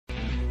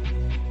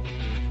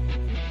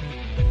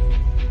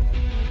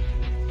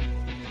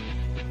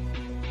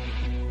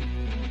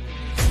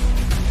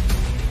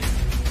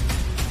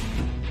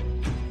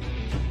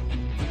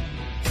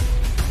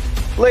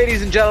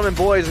Ladies and gentlemen,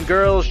 boys and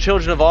girls,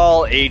 children of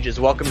all ages,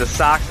 welcome to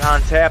Sox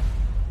on Tap.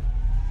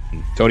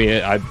 Tony,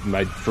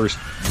 my first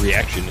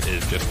reaction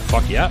is just,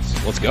 fuck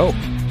yes, let's go.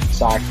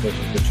 Sox versus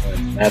the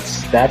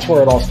Twins. That's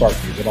where it all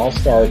starts. It all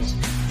starts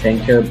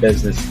taking care of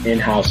business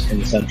in-house in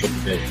the Central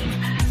Division.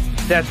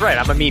 That's right,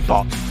 I'm a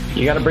meatball.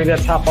 You got to bring that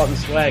top button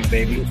swag,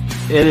 baby.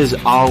 It is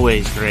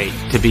always great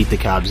to beat the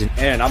Cubs.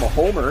 And I'm a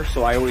homer,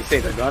 so I always say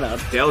they're gonna.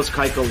 Dallas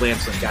Keuchel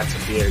Lamson got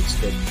some beards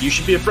that you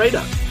should be afraid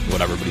of. What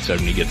everybody said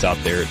when he gets out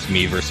there, it's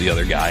me versus the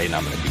other guy, and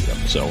I'm going to beat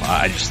him. So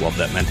I just love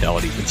that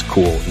mentality. It's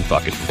cool and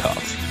fucking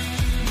tough.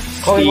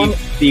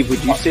 Steve,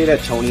 would you say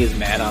that Tony is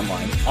mad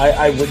online?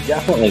 I would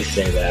definitely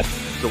say that.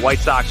 The White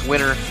Sox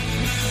winner.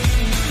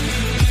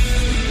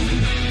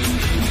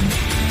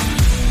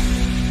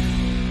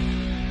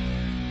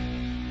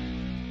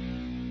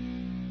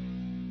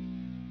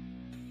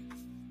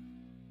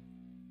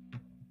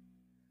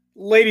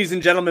 Ladies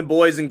and gentlemen,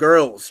 boys and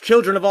girls,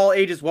 children of all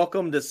ages,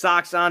 welcome to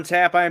Sox on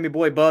Tap. I am your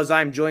boy Buzz.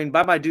 I'm joined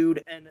by my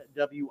dude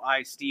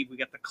NWI Steve. We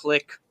got the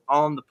click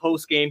on the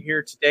post game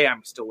here today.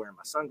 I'm still wearing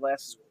my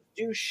sunglasses.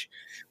 Douche.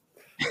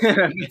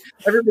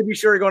 Everybody be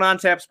sure to go on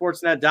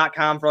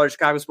OnTapSportsNet.com for all your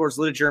Chicago sports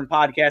literature and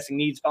podcasting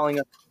needs. Following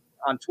us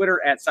on Twitter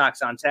at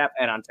Sox on Tap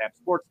and on Tap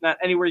Sportsnet.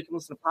 Anywhere you can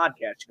listen to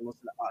podcasts, you can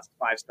listen to us,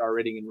 5-star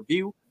rating and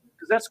review,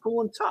 because that's cool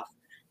and tough.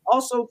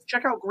 Also,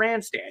 check out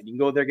Grandstand. You can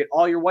go there, get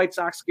all your White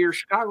Sox gear,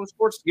 Chicago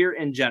sports gear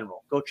in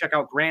general. Go check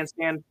out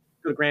Grandstand.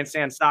 Go to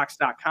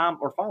grandstandsox.com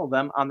or follow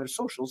them on their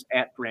socials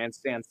at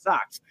Grandstand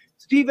Sox.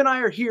 Steve and I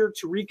are here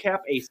to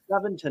recap a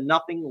 7-0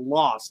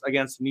 loss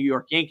against the New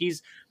York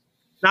Yankees.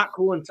 Not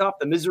cool and tough.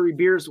 The misery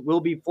beers will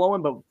be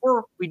flowing, but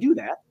before we do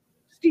that,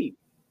 Steve,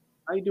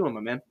 how you doing,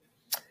 my man?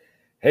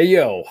 Hey,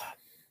 yo.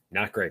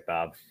 Not great,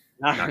 Bob.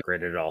 Not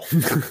great at all.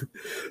 That's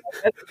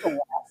the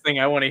last thing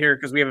I want to hear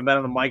because we haven't been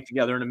on the mic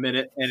together in a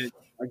minute. And it's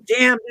like,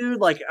 damn, dude,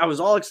 like I was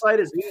all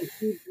excited.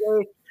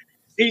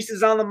 Cease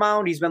is on the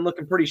mound. He's been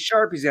looking pretty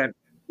sharp. He's had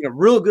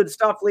real good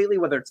stuff lately,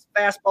 whether it's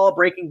fastball,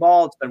 breaking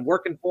ball. It's been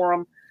working for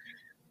him.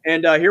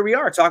 And here we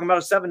are talking about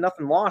a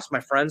 7-0 loss, my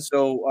friend.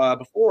 So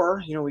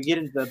before we get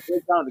into the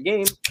breakdown of the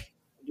game,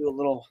 do a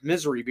little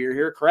misery beer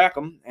here, crack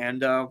them, and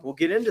we'll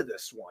get into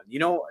this one.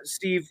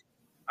 Steve,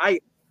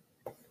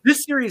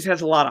 this series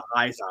has a lot of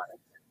eyes on it,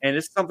 and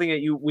it's something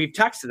that we've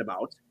texted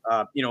about,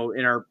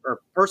 in our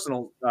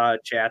personal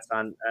chats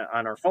on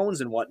our phones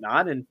and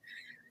whatnot. And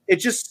it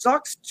just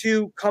sucks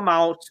to come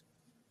out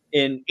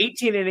in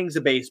 18 innings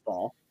of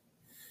baseball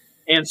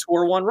and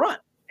score one run.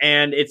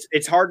 And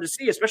it's hard to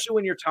see, especially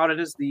when you're touted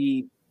as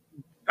the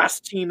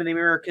best team in the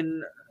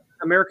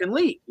American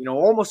League.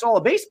 Almost all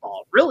of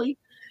baseball, really,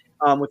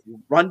 with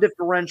run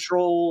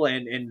differential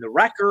and the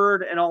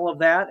record and all of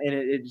that. And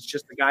it's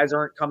just the guys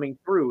aren't coming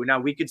through. Now,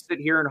 we could sit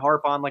here and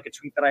harp on like a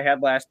tweet that I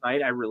had last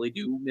night. I really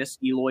do miss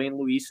Eloy and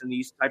Luis in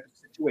these type of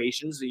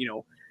situations,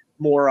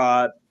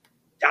 more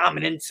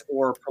dominant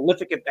or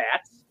prolific at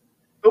bats.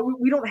 But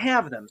we don't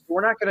have them. So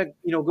we're not going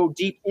to, go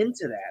deep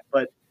into that.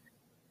 But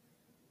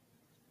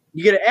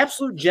you get an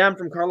absolute gem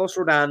from Carlos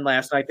Rodon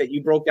last night that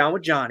you broke down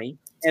with Johnny.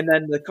 And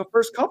then the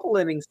first couple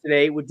innings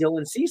today with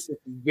Dylan Cease is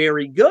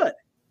very good.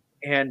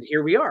 And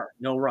here we are,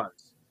 no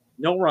runs,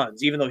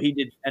 even though he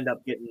did end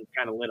up getting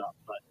kind of lit up.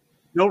 But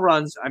no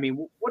runs. I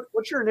mean,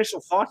 what's your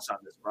initial thoughts on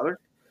this, brother?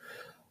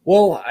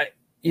 Well,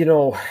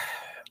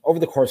 over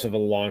the course of a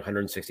long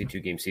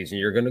 162-game season,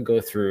 you're going to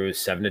go through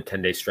 7 to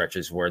 10-day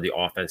stretches where the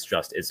offense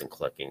just isn't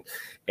clicking.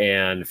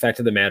 And the fact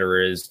of the matter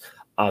is,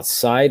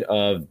 outside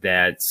of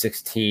that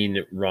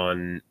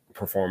 16-run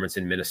performance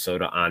in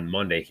Minnesota on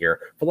Monday here,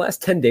 for the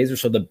last 10 days or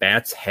so, the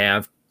bats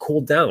have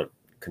cooled down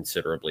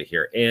considerably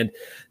here. And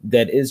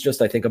that is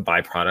just, I think, a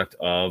byproduct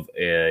of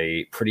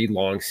a pretty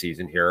long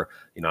season here.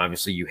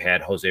 Obviously you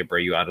had Jose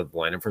Abreu out of the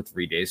lineup for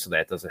 3 days, so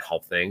that doesn't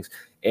help things.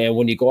 And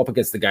when you go up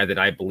against the guy that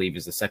I believe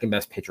is the second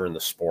best pitcher in the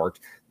sport,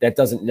 that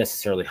doesn't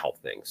necessarily help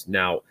things.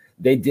 Now,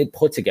 they did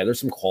put together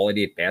some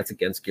quality at bats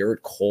against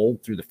Garrett Cole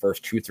through the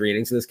first 2-3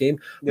 innings of this game.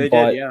 They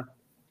did, yeah.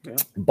 Yeah.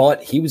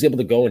 But he was able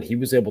to go and he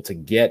was able to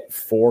get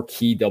 4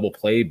 key double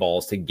play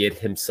balls to get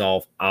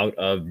himself out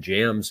of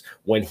jams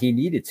when he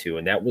needed to.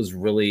 And that was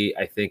really,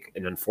 I think,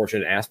 an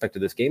unfortunate aspect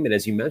of this game. And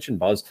as you mentioned,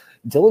 Buzz,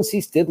 Dylan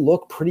Cease did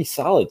look pretty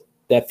solid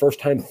that first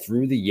time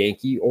through the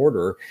Yankee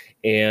order.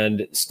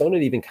 And Stone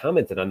had even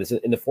commented on this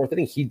in the 4th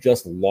inning. He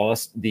just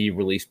lost the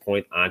release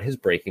point on his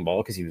breaking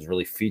ball because he was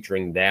really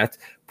featuring that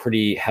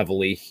pretty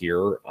heavily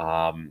here,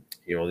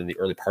 in the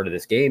early part of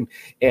this game.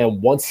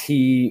 And once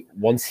he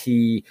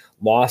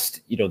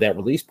lost, that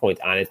release point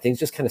on it, things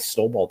just kind of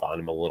snowballed on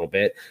him a little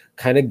bit.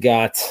 Kind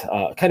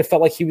of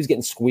felt like he was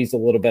getting squeezed a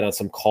little bit on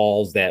some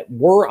calls that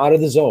were out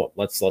of the zone.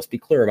 Let's be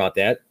clear about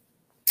that.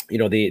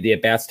 The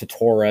at-bats to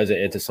Torres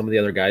and to some of the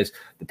other guys,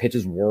 the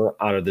pitches were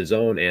out of the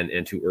zone,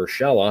 and to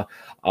Urshela.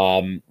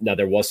 Now,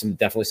 there was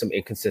definitely some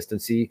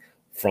inconsistency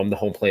from the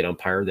home plate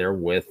umpire there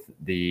with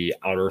the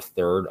outer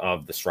third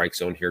of the strike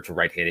zone here to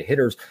right-handed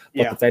hitters.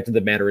 But the fact of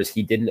the matter is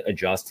he didn't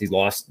adjust. He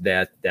lost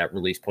that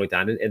release point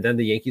on it. And then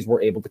the Yankees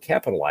were able to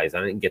capitalize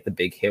on it and get the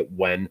big hit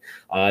when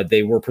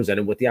they were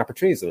presented with the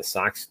opportunities. And the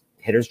Sox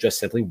hitters just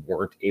simply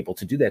weren't able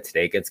to do that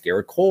today against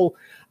Garrett Cole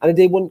on a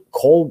day when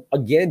Cole,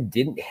 again,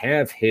 didn't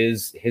have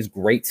his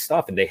great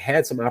stuff. And they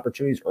had some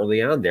opportunities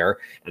early on there,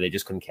 and they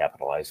just couldn't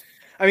capitalize.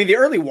 I mean, the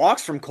early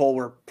walks from Cole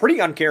were pretty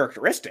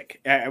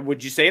uncharacteristic.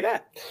 Would you say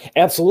that?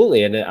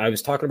 Absolutely. And I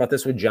was talking about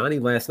this with Johnny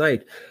last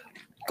night.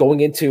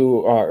 Going into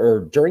or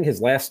during his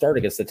last start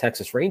against the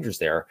Texas Rangers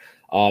there,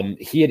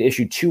 he had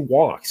issued 2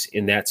 walks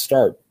in that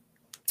start.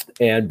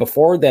 And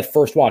before that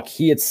first walk,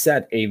 he had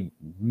set a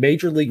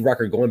major league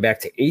record going back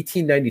to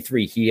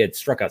 1893. He had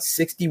struck out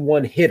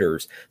 61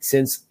 hitters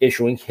since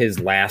issuing his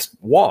last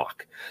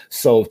walk.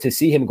 So to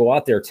see him go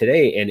out there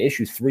today and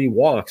issue 3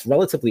 walks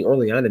relatively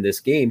early on in this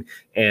game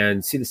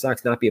and see the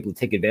Sox not be able to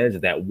take advantage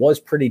of that was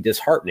pretty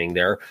disheartening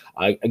there.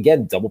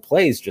 Again, double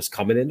plays just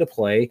coming into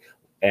play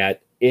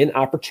at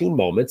inopportune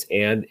moments,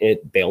 and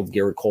it bailed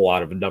Garrett Cole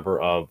out of a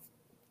number of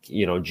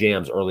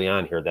jams early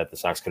on here that the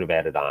Sox could have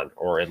added on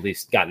or at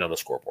least gotten on the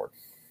scoreboard.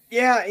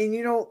 Yeah.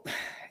 And,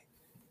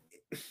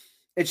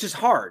 it's just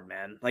hard,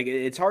 man. Like,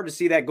 it's hard to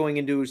see that going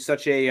into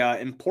such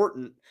a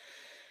important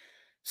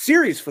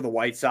series for the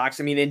White Sox.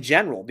 I mean, in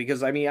general,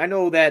 because I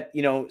know that,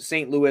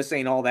 St. Louis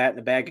ain't all that in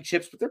a bag of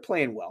chips, but they're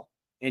playing well.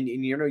 And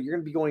you're going to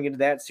be going into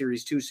that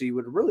series too. So you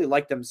would really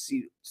like them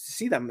to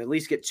see them at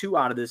least get 2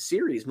 out of this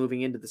series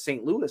moving into the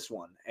St. Louis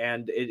one.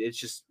 And it's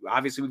just,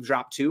 obviously we've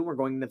dropped 2. We're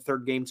going into the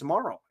 3rd game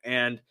tomorrow.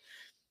 And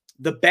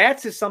the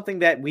bats is something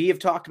that we have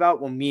talked about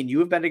when me and you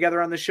have been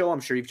together on the show. I'm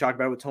sure you've talked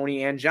about it with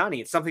Tony and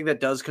Johnny. It's something that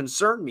does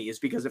concern me, is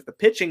because if the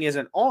pitching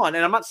isn't on,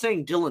 and I'm not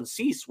saying Dylan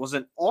Cease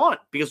wasn't on,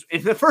 because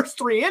in the first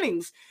 3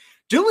 innings,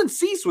 Dylan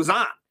Cease was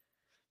on.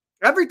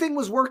 Everything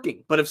was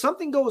working. But if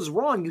something goes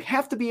wrong, you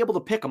have to be able to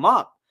pick them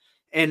up.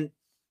 And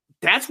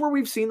that's where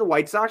we've seen the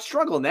White Sox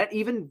struggle. And that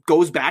even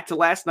goes back to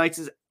last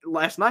night's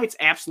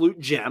absolute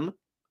gem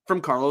from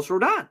Carlos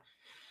Rodon.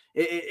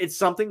 It's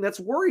something that's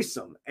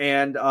worrisome.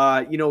 And,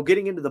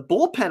 getting into the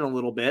bullpen a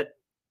little bit,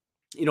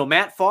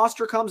 Matt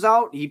Foster comes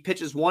out. He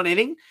pitches 1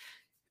 inning,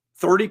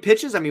 30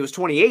 pitches. I mean, it was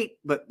 28,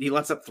 but he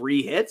lets up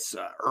 3 hits,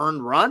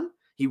 earned run.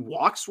 He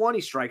walks 1.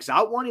 He strikes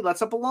out 1. He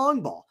lets up a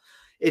long ball.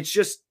 It's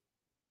just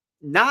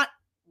not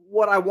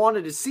what I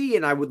wanted to see,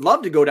 and I would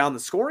love to go down the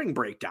scoring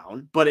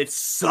breakdown, but it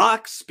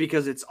sucks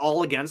because it's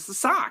all against the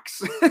Sox.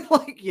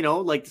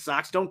 The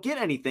Sox don't get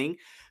anything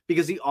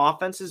because the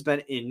offense has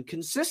been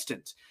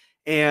inconsistent.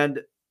 And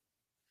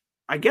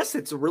I guess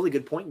it's a really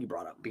good point you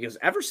brought up, because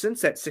ever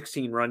since that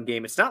 16-run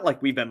game, it's not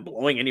like we've been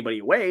blowing anybody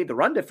away. The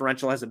run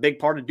differential has a big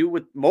part to do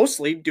with,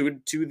 mostly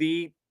due to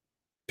the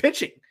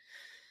pitching.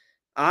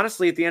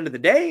 Honestly, at the end of the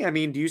day,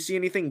 do you see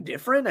anything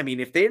different?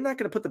 If they're not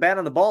going to put the bat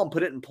on the ball and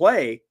put it in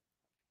play,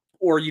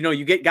 or,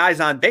 you get guys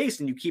on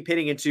base and you keep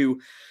hitting into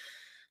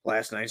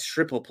last night's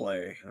triple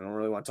play, I don't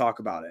really want to talk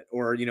about it.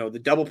 Or, the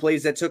double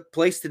plays that took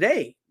place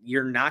today,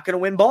 you're not going to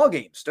win ball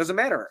games. Doesn't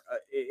matter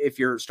if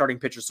your starting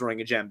pitcher's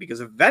throwing a gem, because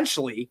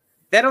eventually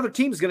that other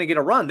team is going to get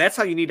a run. That's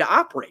how you need to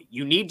operate.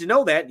 You need to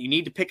know that. You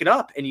need to pick it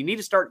up, and you need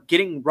to start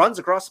getting runs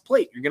across the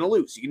plate. You're going to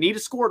lose. You need to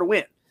score to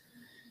win.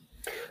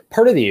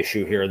 Part of the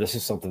issue here, this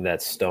is something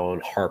that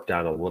Stone harped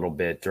on a little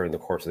bit during the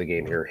course of the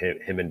game here,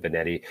 him and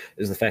Benetti,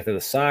 is the fact that the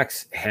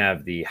Sox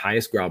have the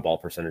highest ground ball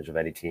percentage of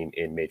any team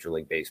in Major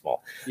League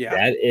Baseball. Yeah.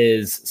 That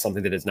is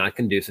something that is not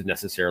conducive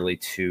necessarily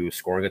to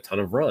scoring a ton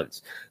of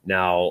runs.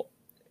 Now,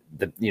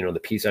 the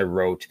piece I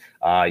wrote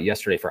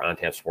yesterday for On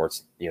Tap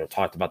Sports,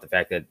 talked about the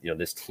fact that,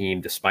 this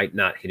team, despite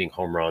not hitting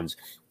home runs,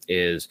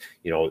 is,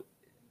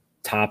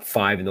 top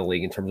 5 in the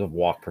league in terms of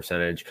walk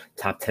percentage,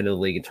 top 10 in the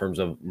league in terms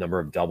of number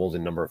of doubles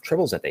and number of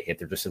triples that they hit.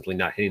 They're just simply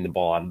not hitting the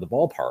ball out of the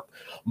ballpark.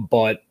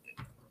 But,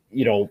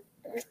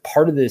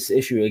 part of this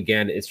issue,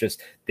 again, it's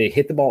just they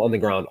hit the ball on the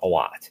ground a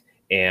lot.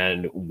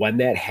 And when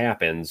that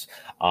happens,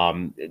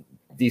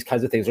 these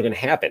kinds of things are going to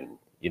happen.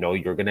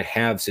 You're going to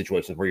have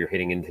situations where you're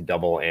hitting into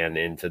double and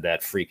into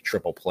that freak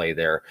triple play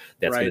there.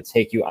 That's going to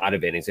take you out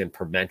of innings and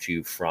prevent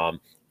you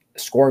from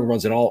scoring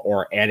runs at all,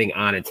 or adding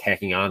on and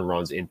tacking on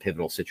runs in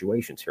pivotal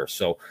situations here.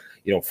 So,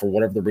 for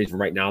whatever the reason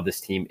right now, this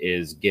team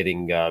is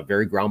getting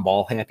very ground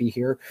ball happy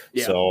here.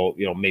 Yeah. So,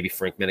 maybe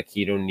Frank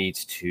Menachito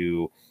needs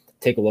to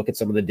take a look at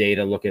some of the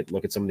data, look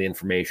at some of the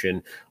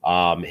information,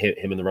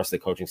 him and the rest of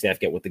the coaching staff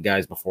get with the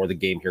guys before the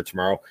game here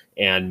tomorrow,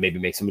 and maybe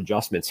make some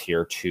adjustments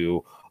here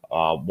to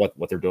what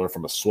they're doing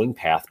from a swing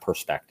path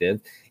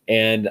perspective.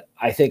 And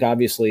I think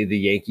obviously the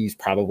Yankees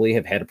probably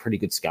have had a pretty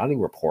good scouting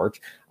report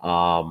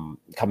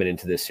coming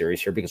into this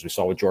series here, because we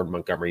saw with Jordan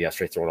Montgomery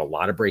yesterday throwing a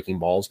lot of breaking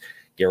balls.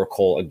 Garrett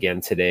Cole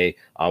again today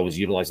was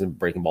utilizing the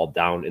breaking ball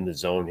down in the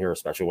zone here,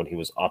 especially when he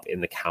was up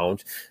in the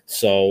count.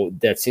 So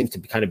that seems to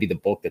kind of be the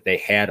book that they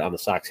had on the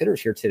Sox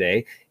hitters here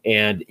today.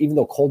 And even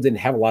though Cole didn't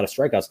have a lot of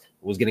strikeouts,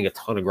 was getting a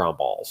ton of ground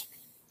balls.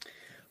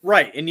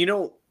 Right. And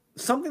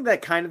something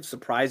that kind of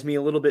surprised me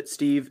a little bit,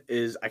 Steve,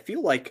 is I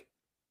feel like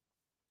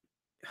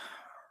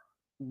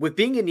with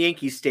being in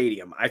Yankee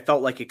Stadium, I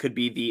felt like it could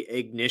be the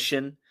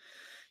ignition,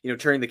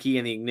 turning the key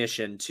in the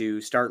ignition to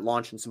start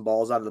launching some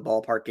balls out of the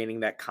ballpark, gaining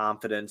that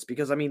confidence.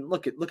 Because,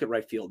 look at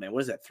right field, man.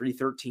 What is that,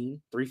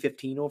 313,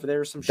 315 over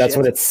there or some shit? That's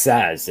what it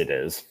says it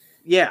is.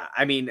 Yeah,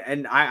 I mean,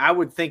 and I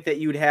would think that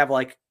you'd have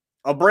like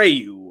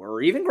Abreu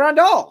or even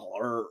Grandal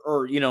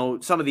or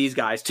some of these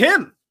guys.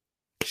 Tim,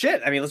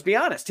 shit. I mean, let's be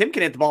honest. Tim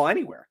can hit the ball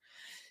anywhere.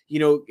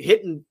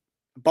 Hitting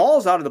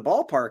balls out of the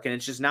ballpark, and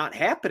it's just not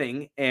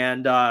happening.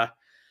 And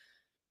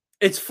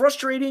it's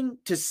frustrating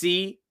to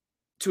see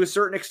to a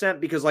certain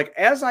extent because, like,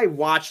 as I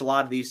watch a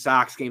lot of these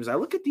Sox games, I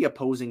look at the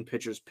opposing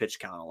pitcher's pitch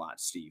count a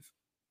lot, Steve,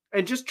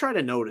 and just try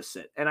to notice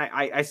it. And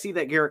I see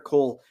that Garrett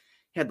Cole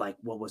had, like,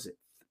 what was it?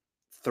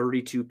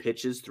 32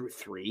 pitches through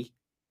 3,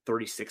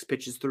 36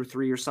 pitches through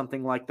 3 or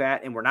something like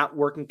that. And we're not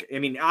working. I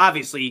mean,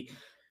 obviously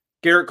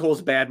Garrett Cole's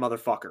a bad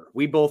motherfucker.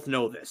 We both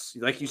know this.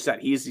 Like you said,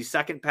 he is the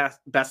second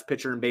best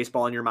pitcher in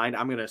baseball in your mind.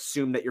 I'm going to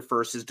assume that your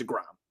first is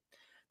DeGrom.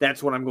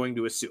 That's what I'm going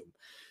to assume.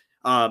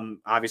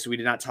 Obviously we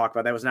did not talk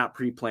about that. It was not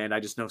pre-planned. I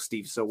just know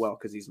Steve so well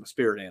because he's my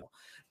spirit animal.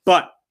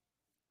 But,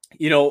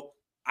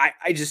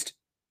 I just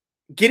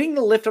getting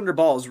the lift under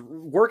balls,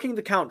 working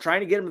the count, trying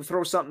to get him to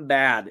throw something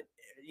bad,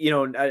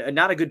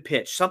 not a good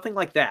pitch, something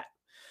like that.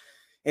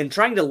 And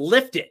trying to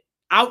lift it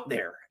out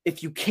there,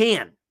 if you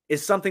can,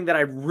 is something that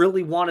I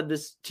really wanted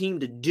this team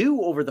to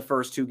do over the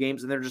first 2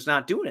 games, and they're just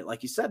not doing it.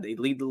 Like you said, they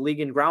lead the league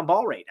in ground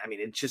ball rate. I mean,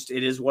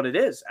 it is what it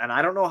is. And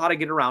I don't know how to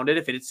get around it.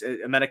 If it's a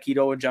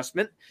Menachito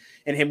adjustment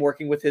and him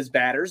working with his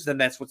batters, then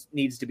that's what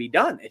needs to be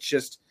done. It's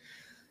just,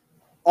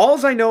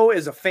 all I know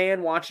as a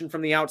fan watching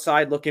from the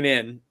outside looking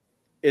in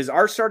is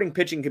our starting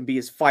pitching can be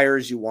as fire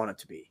as you want it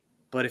to be.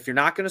 But if you're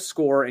not going to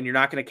score and you're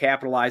not going to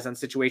capitalize on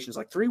situations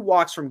like 3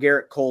 walks from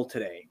Garrett Cole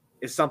today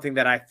is something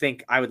that I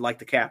think I would like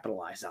to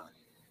capitalize on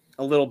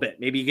a little bit.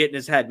 Maybe you get in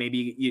his head.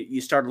 Maybe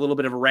you start a little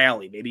bit of a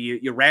rally. Maybe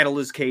you rattle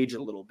his cage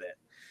a little bit.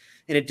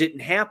 And it didn't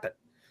happen.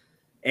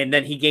 And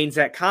then he gains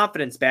that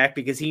confidence back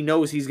because he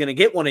knows he's going to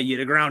get one of you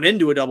to ground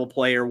into a double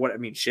play or what. I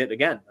mean, shit,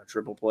 again, a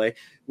triple play,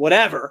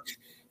 whatever.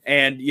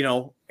 And,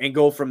 and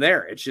go from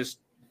there. It's just,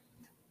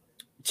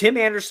 Tim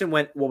Anderson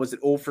went,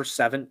 0 for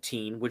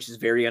 17, which is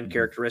very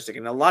uncharacteristic.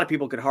 And a lot of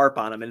people could harp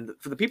on him. And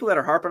for the people that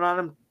are harping on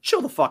him,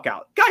 chill the fuck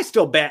out. Guy's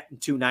still batting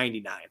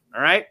 .299.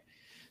 All right.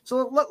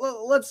 So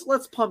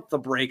let's pump the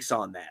brakes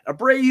on that.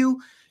 Abreu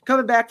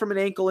coming back from an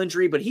ankle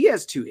injury, but he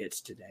has 2 hits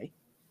today.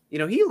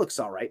 He looks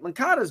all right.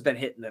 Moncada's been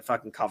hitting the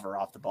fucking cover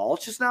off the ball.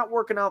 It's just not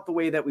working out the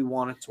way that we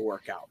want it to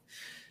work out.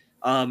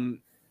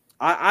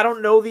 I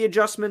don't know the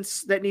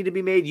adjustments that need to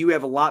be made. You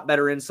have a lot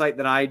better insight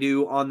than I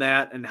do on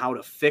that and how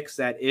to fix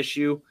that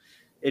issue.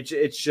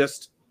 It's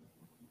just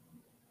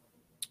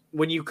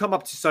when you come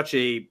up to such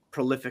a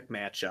prolific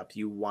matchup,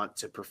 you want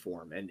to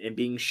perform. And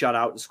being shut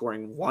out and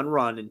scoring 1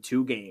 run in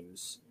 2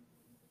 games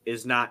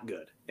is not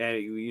good.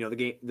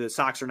 And, the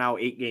Sox are now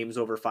 8 games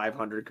over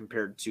 500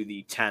 compared to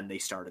the 10 they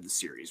started the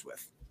series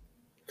with.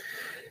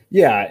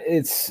 Yeah,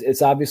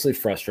 it's obviously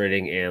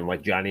frustrating, and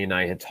like Johnny and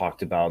I had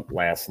talked about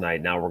last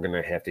night, now we're going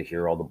to have to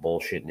hear all the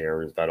bullshit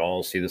narratives about,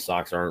 the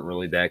Sox aren't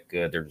really that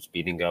good. They're just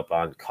beating up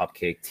on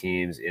cupcake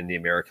teams in the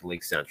American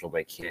League Central.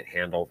 They can't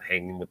handle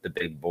hanging with the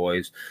big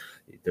boys.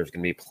 There's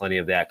going to be plenty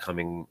of that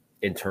coming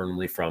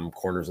internally from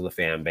corners of the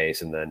fan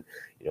base, and then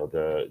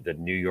the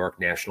New York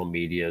national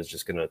media is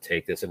just going to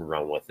take this and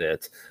run with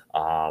it.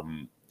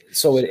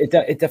 So it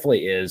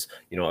definitely is,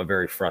 a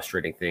very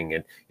frustrating thing.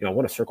 And, I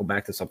want to circle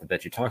back to something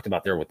that you talked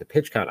about there with the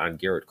pitch count on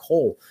Garrett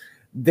Cole.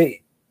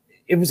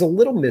 It was a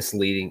little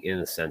misleading in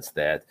the sense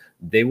that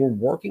they were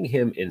working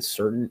him in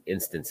certain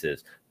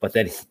instances, but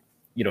then,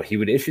 he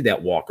would issue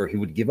that walk or he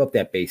would give up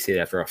that base hit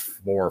after a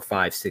 4,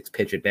 5, 6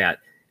 pitch at bat.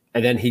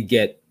 And then he'd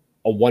get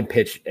a 1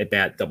 pitch at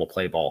bat double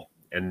play ball.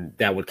 And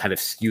that would kind of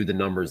skew the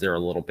numbers there a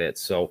little bit.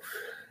 So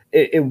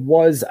it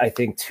was, I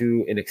think,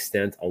 to an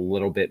extent, a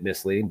little bit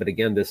misleading. But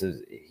again,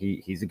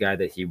 he's a guy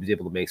that he was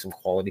able to make some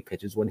quality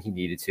pitches when he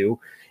needed to,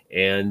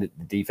 and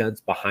the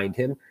defense behind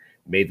him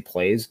made the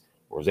plays,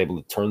 was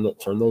able to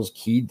turn those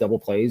key double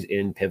plays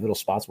in pivotal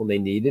spots when they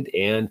needed.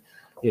 And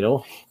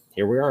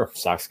here we are.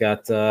 Sox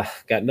got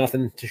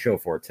nothing to show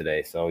for it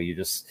today. So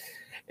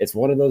it's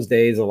one of those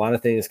days. A lot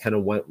of things kind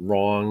of went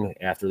wrong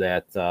after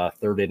that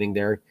 3rd inning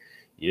there.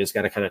 You just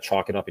got to kind of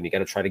chalk it up, and you got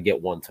to try to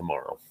get one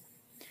tomorrow.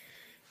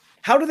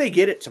 How do they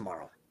get it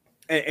tomorrow?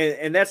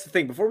 And that's the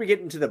thing. Before we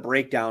get into the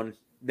breakdown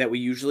that we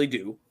usually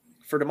do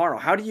for tomorrow,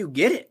 how do you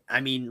get it?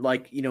 I mean,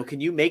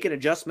 can you make an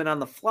adjustment on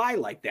the fly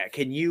like that?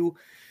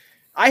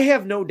 I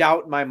have no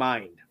doubt in my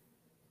mind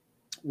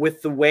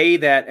with the way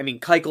that,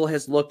 Keuchel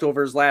has looked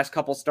over his last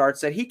couple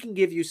starts that he can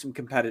give you some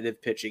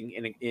competitive pitching.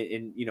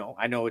 And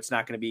I know it's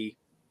not going to be,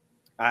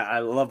 I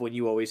love when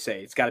you always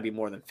say it's got to be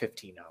more than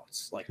 15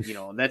 outs.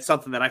 And that's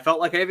something that I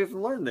felt like I've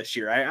even learned this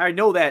year. I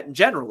know that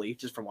generally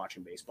just from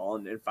watching baseball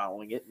and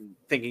following it and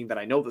thinking that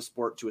I know the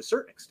sport to a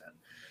certain extent.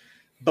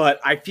 But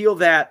I feel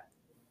that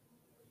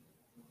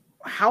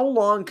how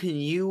long can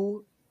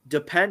you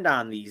depend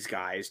on these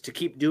guys to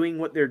keep doing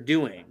what they're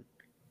doing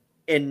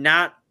and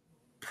not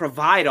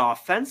provide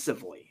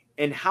offensively?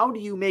 And how do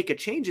you make a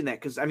change in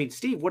that? Because,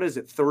 Steve, what is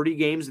it, 30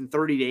 games in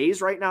 30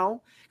 days right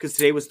now? Because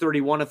today was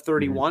 31 of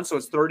 31, so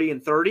it's 30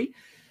 and 30.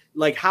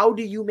 How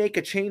do you make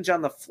a change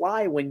on the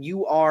fly when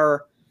you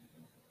are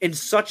in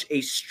such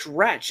a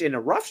stretch, in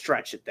a rough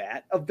stretch at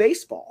that, of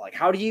baseball? Like,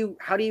 how do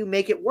you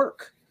make it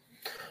work?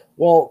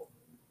 Well,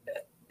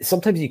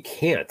 sometimes you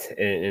can't,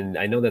 and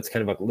I know that's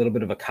kind of a little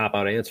bit of a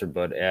cop-out answer,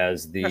 but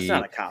that's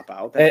not a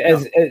cop-out.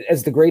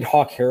 As the great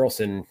Hawk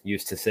Harrelson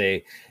used to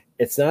say,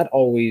 it's not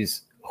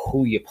always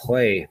who you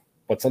play,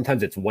 but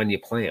sometimes it's when you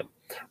play them.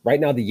 Right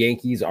now, the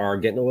Yankees are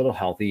getting a little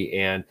healthy,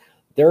 and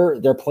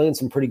they're playing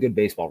some pretty good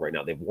baseball right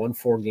now. They've won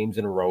 4 games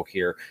in a row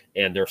here,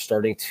 and they're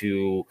starting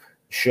to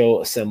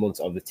show a semblance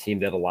of the team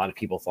that a lot of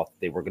people thought that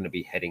they were going to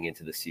be heading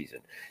into the season.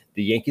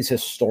 The Yankees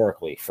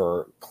historically,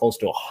 for close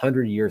to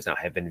 100 years now,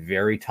 have been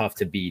very tough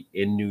to beat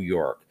in New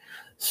York.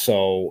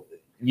 So,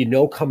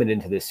 coming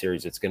into this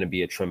series, it's going to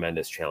be a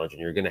tremendous challenge,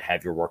 and you're going to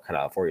have your work cut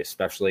out for you,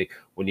 especially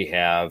when you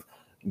have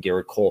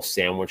Garrett Cole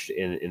sandwiched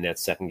in that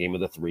second game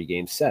of the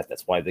 3-game set.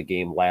 That's why the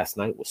game last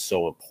night was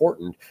so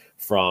important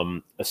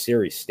from a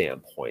series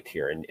standpoint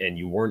here. And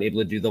you weren't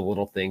able to do the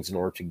little things in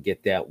order to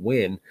get that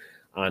win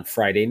on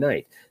Friday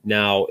night.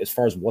 Now, as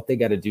far as what they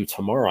got to do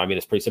tomorrow, I mean,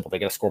 it's pretty simple. They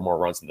got to score more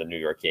runs than the New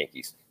York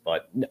Yankees.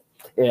 But,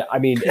 I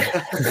mean,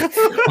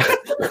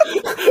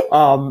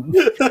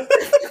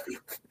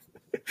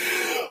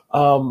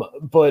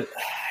 but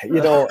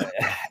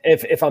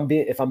if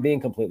I'm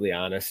being completely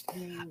honest,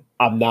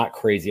 I'm not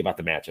crazy about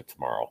the matchup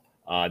tomorrow.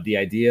 The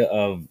idea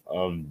of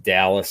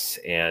Dallas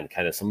and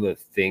kind of some of the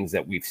things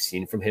that we've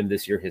seen from him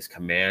this year, his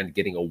command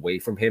getting away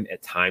from him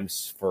at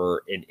times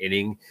for an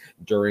inning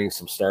during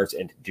some starts,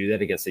 and to do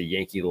that against a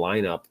Yankee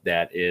lineup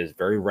that is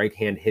very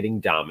right-hand hitting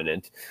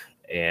dominant,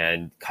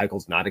 and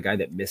Keuchel's not a guy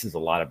that misses a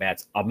lot of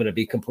bats. I'm going to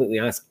be completely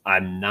honest.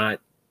 I'm not.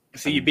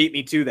 So you beat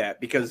me to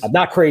that, because I'm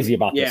not crazy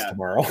about this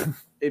tomorrow.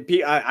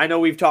 I know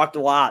we've talked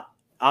a lot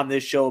on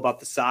this show about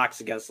the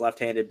Sox against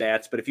left-handed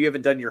bats, but if you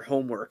haven't done your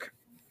homework,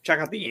 check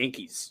out the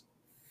Yankees.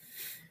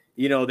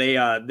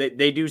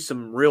 They do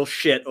some real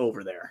shit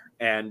over there,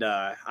 and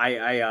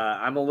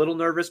I'm a little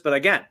nervous, but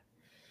again,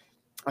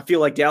 I feel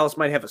like Dallas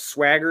might have a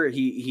swagger.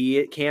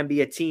 He can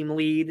be a team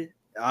lead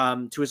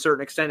to a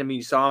certain extent. I mean,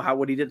 you saw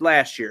what he did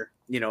last year.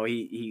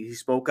 He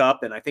spoke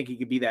up, and I think he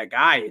could be that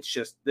guy. It's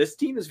just this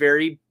team is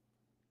very,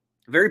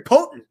 very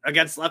potent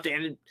against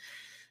left-handed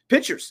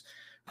pitchers.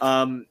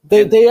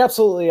 They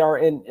absolutely are.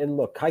 And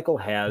look, Keuchel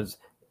has,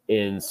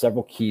 in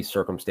several key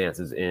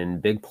circumstances, in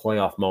big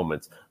playoff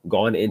moments,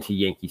 gone into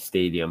Yankee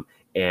Stadium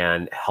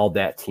and held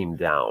that team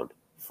down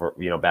for,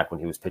 back when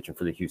he was pitching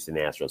for the Houston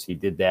Astros. He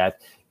did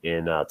that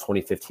in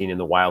 2015 in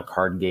the wild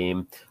card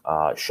game,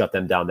 shut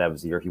them down. That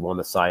was the year he won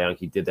the Cy Young.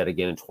 He did that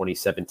again in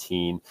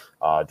 2017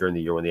 during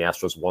the year when the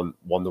Astros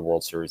won the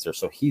World Series there.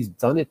 So he's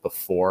done it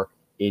before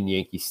in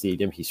Yankee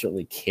Stadium. He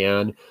certainly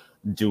can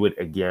do it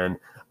again.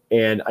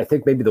 And I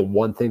think maybe the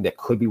one thing that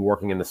could be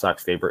working in the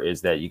Sox favor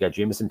is that you got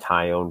Jameson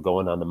Taillon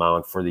going on the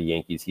mound for the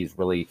Yankees. He's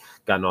really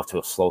gotten off to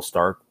a slow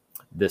start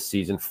this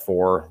season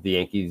for the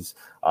Yankees,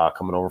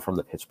 coming over from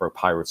the Pittsburgh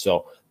Pirates.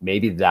 So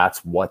maybe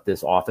that's what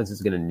this offense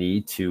is going to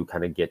need to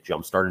kind of get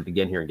jump-started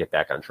again here and get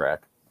back on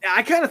track.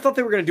 I kind of thought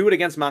they were going to do it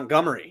against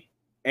Montgomery.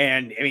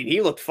 And, I mean,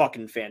 he looked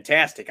fucking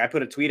fantastic. I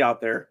put a tweet out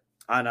there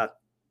on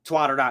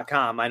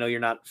twatter.com. I know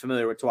you're not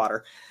familiar with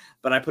Twatter.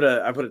 But I put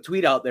a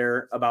tweet out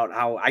there about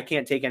how I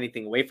can't take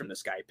anything away from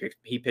this guy.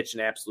 He pitched an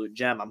absolute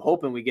gem. I'm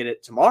hoping we get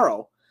it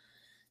tomorrow.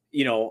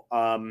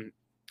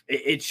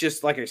 It's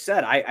just like I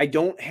said, I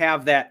don't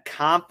have that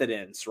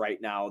confidence right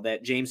now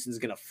that Jameson's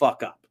going to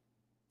fuck up.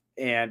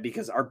 And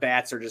because our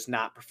bats are just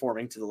not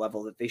performing to the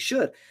level that they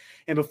should.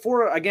 And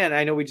before, again,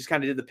 I know we just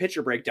kind of did the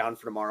pitcher breakdown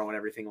for tomorrow and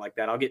everything like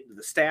that. I'll get into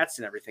the stats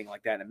and everything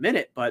like that in a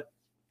minute. But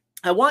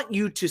I want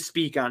you to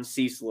speak on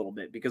Cease a little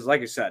bit because,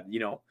 like I said,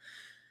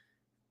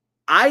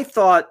 I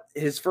thought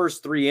his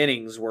first 3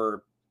 innings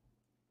were,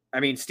 I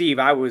mean, Steve,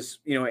 I was,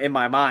 in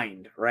my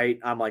mind, right?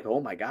 I'm like,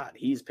 oh my God,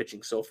 he's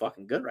pitching so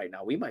fucking good right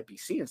now. We might be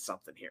seeing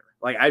something here.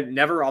 Like I'll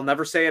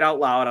never say it out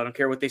loud. I don't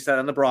care what they said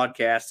on the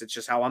broadcast. It's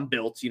just how I'm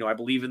built. I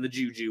believe in the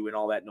juju and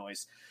all that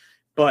noise,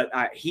 but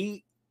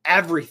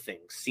everything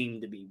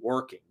seemed to be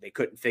working. They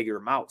couldn't figure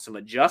him out. Some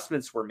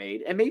adjustments were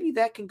made, and maybe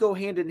that can go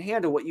hand in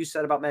hand to what you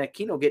said about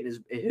Menachino getting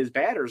his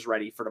batters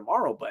ready for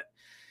tomorrow, but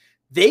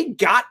they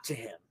got to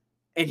him.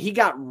 And he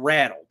got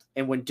rattled.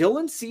 And when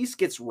Dylan Cease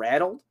gets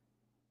rattled,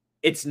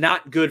 it's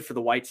not good for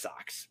the White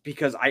Sox,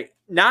 because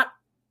not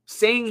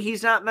saying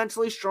he's not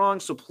mentally strong.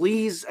 So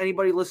please,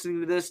 anybody listening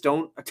to this,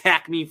 don't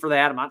attack me for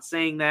that. I'm not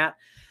saying that.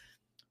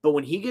 But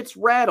when he gets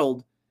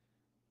rattled,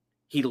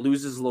 he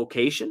loses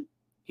location,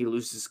 he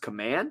loses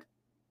command,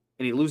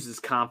 and he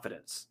loses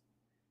confidence.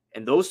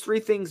 And those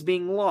 3 things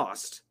being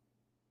lost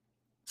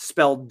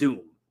spelled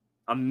doom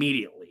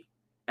immediately.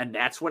 And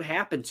that's what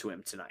happened to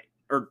him tonight.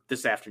 Or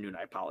this afternoon,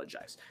 I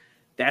apologize.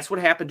 That's what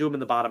happened to him in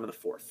the bottom of the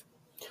 4th.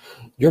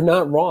 You're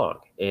not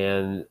wrong.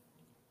 And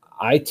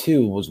I,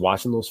 too, was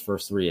watching those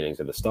first 3 innings,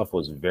 and the stuff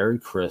was very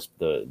crisp.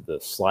 The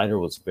slider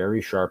was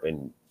very sharp,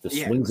 and the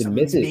swings and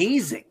misses.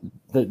 Amazing.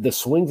 The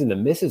swings and the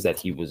misses that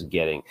he was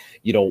getting.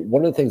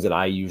 One of the things that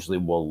I usually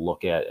will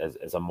look at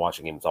as I'm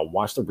watching games, I'll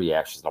watch the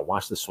reactions, and I'll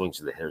watch the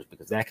swings of the hitters,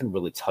 because that can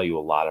really tell you a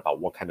lot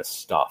about what kind of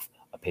stuff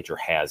a pitcher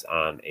has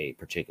on a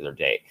particular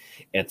day.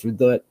 And through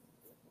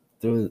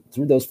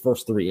those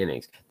first 3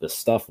 innings, the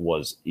stuff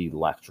was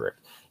electric.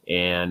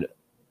 And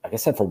like I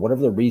said, for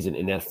whatever the reason,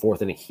 in that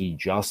 4th inning, he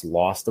just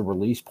lost the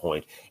release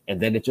point, and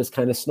then it just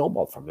kind of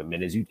snowballed from him.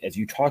 And as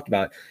you talked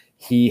about,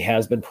 he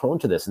has been prone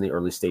to this in the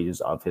early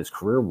stages of his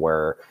career,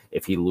 where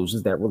if he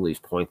loses that release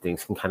point,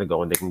 things can kind of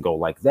go, and they can go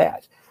like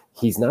that.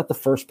 He's not the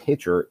first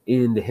pitcher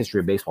in the history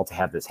of baseball to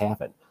have this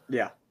happen.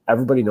 Yeah.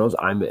 Everybody knows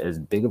I'm as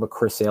big of a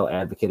Chris Sale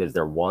advocate as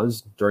there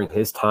was during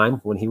his time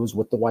when he was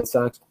with the White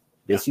Sox.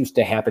 This used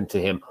to happen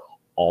to him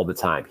all the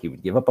time. He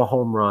would give up a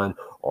home run,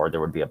 or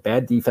there would be a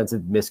bad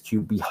defensive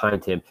miscue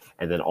behind him,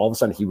 and then all of a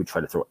sudden he would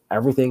try to throw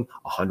everything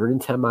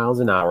 110 miles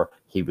an hour.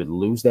 He would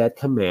lose that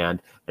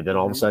command, and then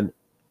all of a sudden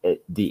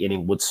the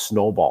inning would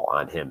snowball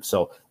on him.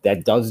 So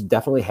that does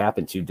definitely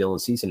happen to Dylan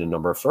Cease in a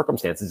number of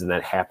circumstances, and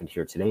that happened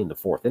here today in the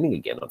 4th inning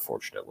again,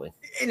 unfortunately.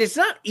 And it's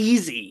not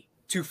easy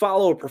to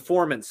follow a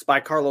performance by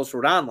Carlos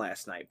Rodon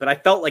last night, but I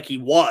felt like he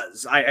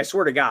was. I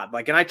swear to God,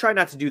 and I try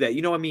not to do that.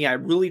 You know what I mean? I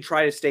really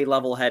try to stay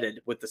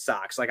level-headed with the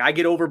Sox. Like, I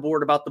get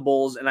overboard about the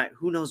Bulls, and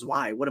who knows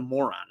why? What a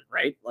moron,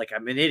 right? Like,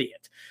 I'm an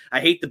idiot.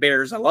 I hate the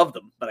Bears. I love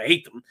them, but I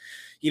hate them.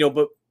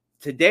 But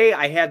today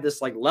I had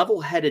this like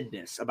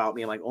level-headedness about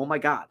me. I'm like, oh my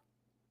God.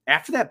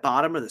 After that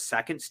bottom of the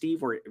 2nd,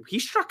 Steve, where he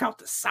struck out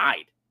the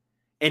side,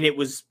 and it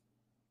was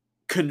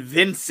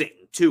convincing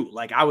too.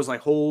 Like, I was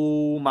like,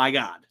 oh my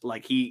God,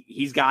 like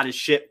he's got his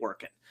shit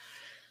working.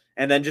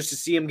 And then just to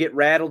see him get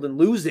rattled and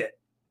lose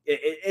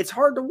it's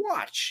hard to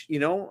watch,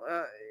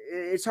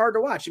 it's hard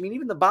to watch. I mean,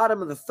 even the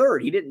bottom of the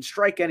 3rd, he didn't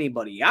strike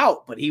anybody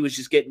out, but he was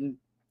just getting,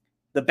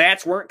 the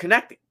bats weren't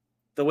connecting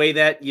the way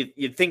that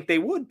you'd think they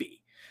would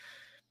be.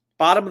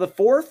 Bottom of the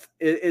 4th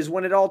is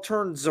when it all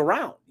turns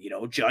around.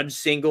 Judge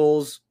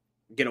singles,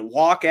 get a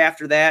walk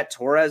after that.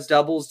 Torres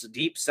doubles to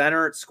deep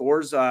center. It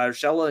scores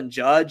Urshela and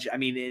Judge. I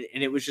mean,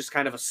 and it was just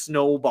kind of a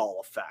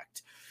snowball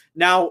effect.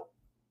 Now,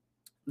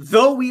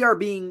 though we are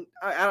being,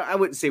 I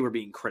wouldn't say we're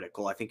being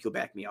critical. I think you'll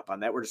back me up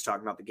on that. We're just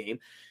talking about the game.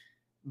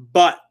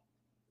 But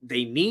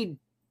they need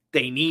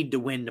to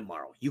win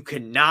tomorrow. You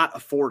cannot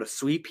afford a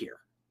sweep here.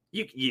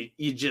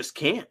 You just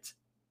can't.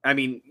 I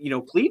mean,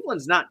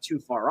 Cleveland's not too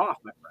far off,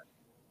 my friend.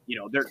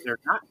 They're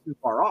not too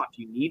far off.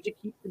 You need to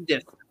keep the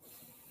distance.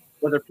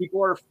 Whether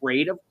people are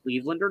afraid of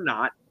Cleveland or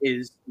not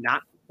is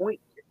not the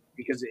point here,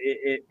 because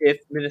if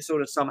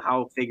Minnesota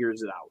somehow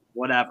figures it out,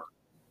 whatever.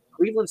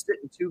 Cleveland's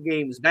sitting 2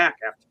 games back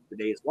after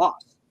today's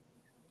loss.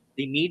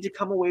 They need to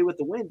come away with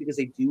the win because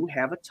they do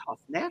have a tough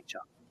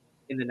matchup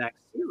in the next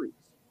series.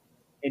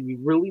 And you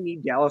really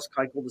need Dallas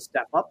Keuchel to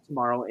step up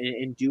tomorrow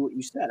and do what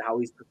you said, how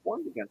he's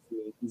performed against the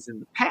Yankees in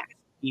the past.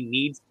 He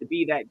needs to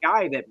be that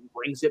guy that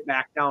brings it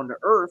back down to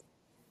earth,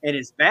 and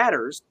his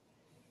batters,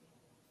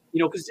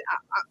 because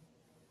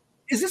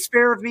is this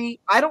fair of me?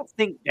 I don't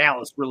think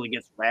Dallas really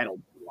gets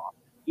rattled too often.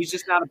 He's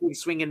just not a big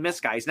swing and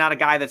miss guy. He's not a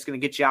guy that's going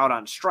to get you out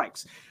on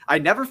strikes. I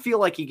never feel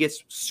like he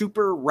gets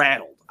super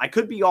rattled. I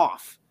could be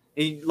off.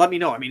 And let me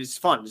know. I mean, it's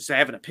fun just to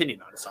have an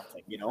opinion on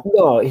something,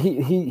 No,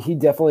 he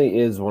definitely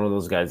is one of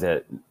those guys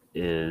that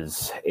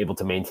is able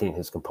to maintain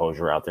his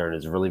composure out there and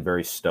is really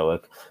very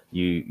stoic.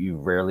 You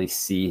rarely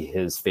see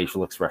his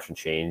facial expression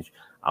change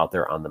out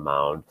there on the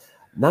mound.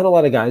 Not a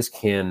lot of guys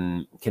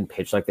can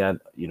pitch like that.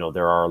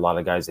 There are a lot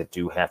of guys that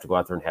do have to go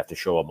out there and have to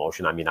show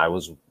emotion. I mean, I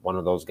was one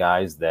of those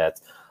guys that,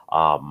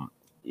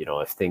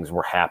 if things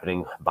were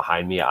happening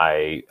behind me,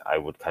 I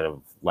would kind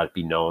of let it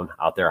be known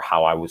out there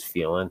how I was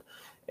feeling.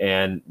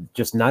 And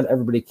just not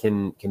everybody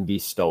can be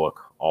stoic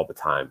all the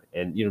time.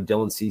 And,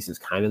 Dylan Cease is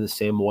kind of the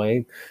same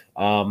way.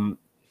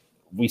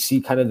 We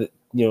see kind of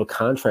the,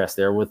 contrast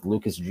there with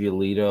Lucas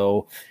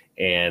Giolito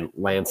and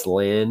Lance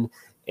Lynn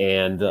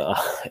and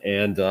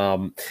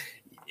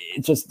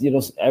it's just,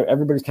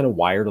 everybody's kind of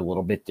wired a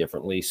little bit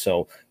differently.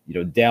 So,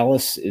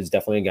 Dallas is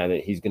definitely a guy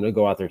that he's going to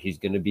go out there. He's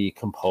going to be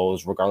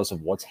composed regardless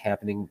of what's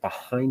happening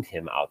behind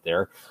him out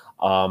there.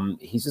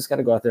 He's just got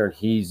to go out there and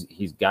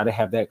he's got to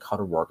have that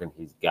cutter working.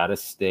 He's got to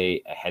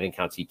stay ahead in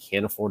counts. He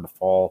can't afford to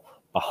fall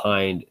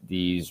behind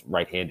these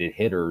right-handed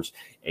hitters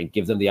and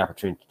give them the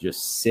opportunity to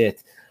just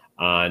sit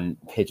on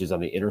pitches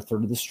on the inner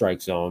third of the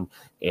strike zone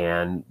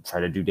and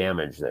try to do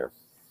damage there.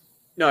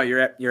 No,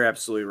 you're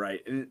absolutely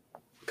right. And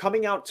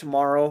coming out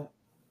tomorrow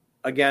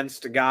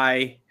against a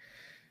guy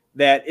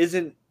that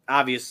isn't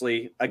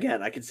obviously,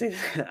 again, I could say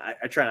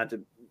I try not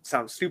to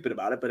sound stupid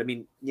about it, but I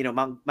mean,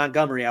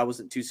 Montgomery, I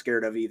wasn't too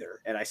scared of either.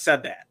 And I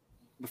said that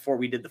before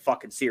we did the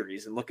fucking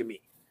series, and look at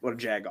me, what a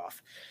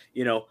jag-off,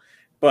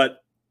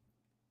 but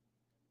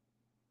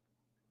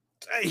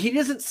he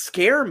doesn't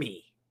scare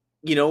me,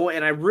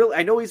 and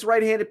I know he's a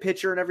right-handed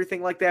pitcher and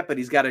everything like that, but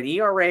he's got an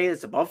ERA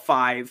that's above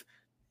 5.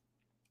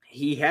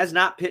 He has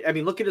not pitched. I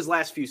mean, look at his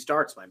last few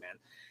starts, my man.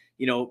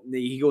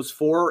 He goes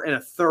 4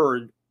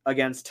 1/3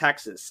 against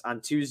Texas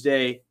on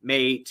Tuesday,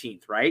 May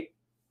 18th, right?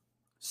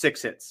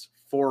 6 hits,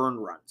 4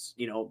 earned runs.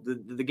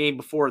 The game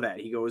before that,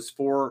 he goes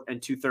 4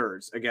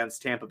 2/3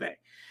 against Tampa Bay.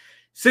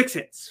 6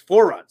 hits,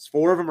 4 runs,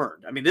 4 of them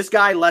earned. I mean, this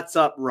guy lets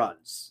up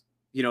runs.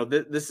 You know,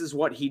 this is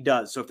what he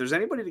does. So if there's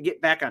anybody to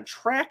get back on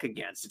track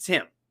against, it's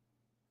him.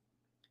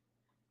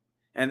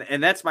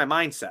 And that's my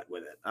mindset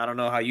with it. I don't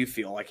know how you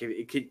feel. Like,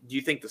 do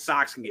you think the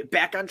Sox can get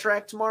back on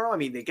track tomorrow? I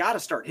mean, they got to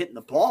start hitting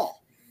the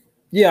ball.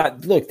 Yeah,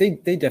 look, they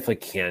definitely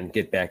can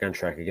get back on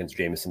track against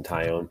Jameson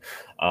Taillon.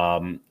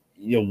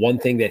 You know, one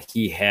thing that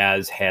he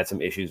has had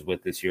some issues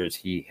with this year is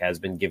he has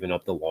been giving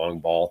up the long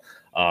ball.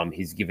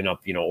 He's given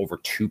up, you know, over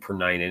 2 per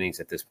 9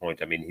 innings at this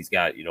point. I mean, he's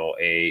got, you know,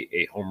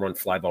 a home run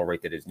fly ball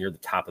rate that is near the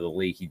top of the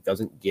league. He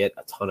doesn't get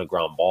a ton of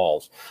ground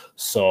balls.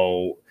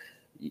 So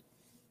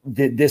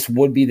this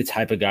would be the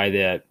type of guy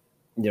that,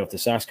 you know, if the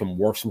Sox can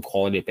work some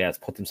quality at bats,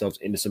 put themselves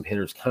into some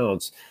hitters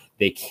counts,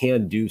 they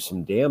can do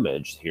some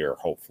damage here,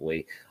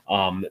 hopefully.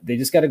 They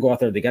just got to go out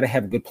there. They got to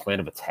have a good plan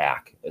of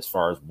attack as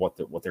far as what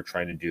they're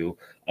trying to do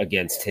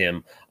against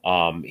him.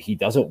 He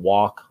doesn't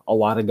walk a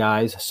lot of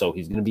guys, so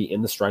he's going to be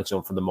in the strike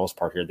zone for the most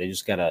part here. They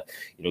just got to,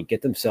 you know,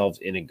 get themselves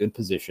in a good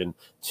position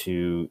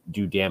to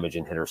do damage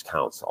in hitters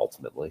counts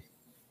ultimately.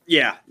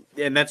 Yeah,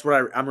 and that's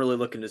what I'm really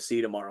looking to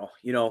see tomorrow.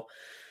 You know,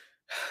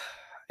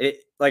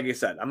 like I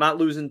said, I'm not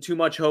losing too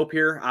much hope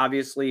here.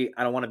 Obviously,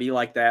 I don't want to be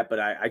like that, but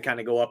I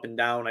kind of go up and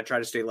down. I try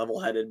to stay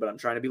level-headed, but I'm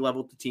trying to be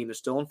level with the team. They're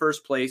still in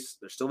first place.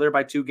 They're still there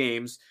by 2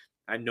 games.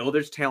 I know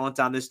there's talent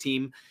on this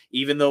team,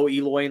 even though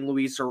Eloy and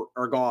Luis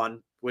are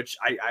gone, which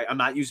I'm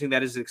not using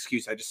that as an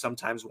excuse. I just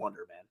sometimes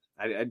wonder, man.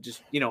 I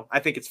just, you know, I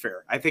think it's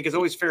fair. I think it's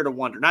always fair to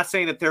wonder. Not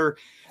saying that they're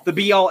the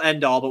be-all,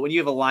 end-all, but when you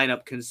have a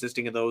lineup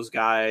consisting of those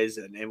guys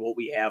and what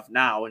we have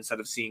now, instead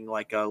of seeing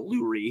like a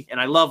Lurie,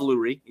 and I love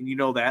Lurie, and you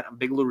know that. I'm a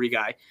big Lurie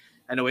guy.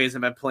 I know he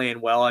hasn't been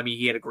playing well. I mean,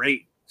 he had a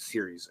great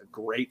series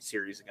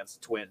against the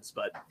Twins,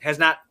 but has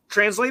not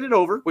translated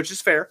over, which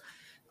is fair.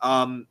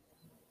 You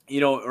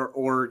know,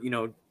 or you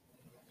know,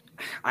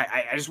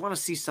 I just want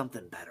to see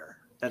something better.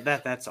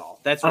 That's all.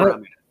 That's where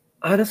I'm at.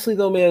 Honestly,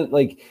 though, man,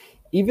 like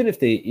even if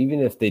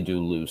they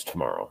do lose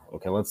tomorrow,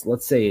 okay,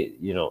 let's say,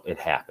 you know, it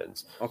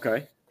happens.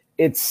 Okay.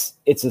 It's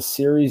a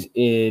series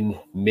in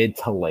mid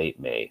to late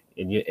May,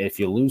 and if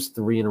you lose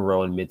 3 in a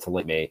row in mid to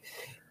late May,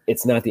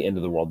 it's not the end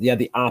of the world. Yeah,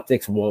 the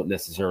optics won't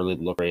necessarily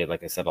look great.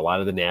 Like I said, a lot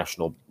of the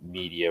national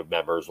media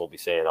members will be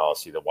saying, "Oh,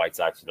 see, the White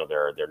Sox, you know,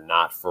 they're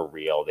not for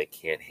real. They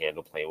can't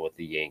handle playing with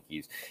the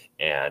Yankees."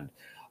 And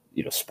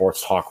you know,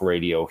 sports talk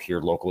radio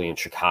here locally in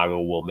Chicago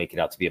will make it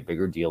out to be a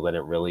bigger deal than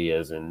it really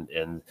is.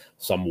 And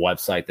some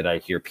website that I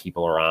hear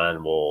people are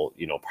on will,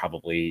 you know,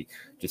 probably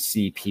just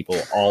see people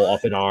all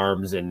up in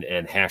arms and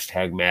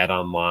hashtag mad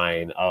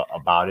online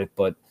about it.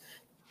 But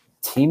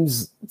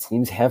teams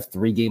have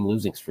 3-game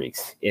losing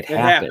streaks. It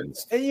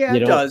happens. Yeah, it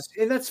does.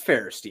 And that's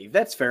fair, Steve.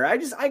 That's fair. I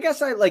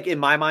guess I like in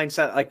my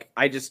mindset, like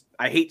I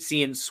hate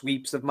seeing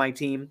sweeps of my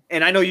team.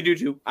 And I know you do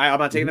too. I'm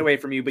not taking it away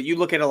from you, but you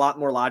look at it a lot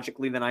more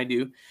logically than I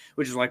do,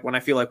 which is like when I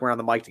feel like we're on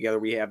the mic together,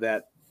 we have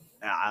that.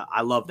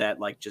 I love that,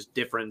 like just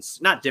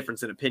not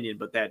difference in opinion,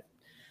 but that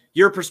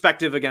your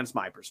perspective against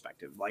my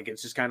perspective. Like,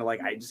 it's just kind of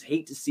like, I just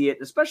hate to see it.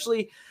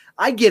 Especially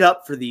I get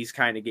up for these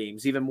kind of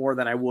games even more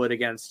than I would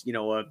against, you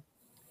know, a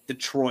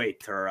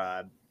Detroit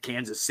or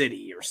Kansas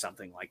City or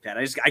something like that.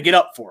 I get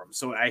up for them.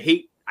 So I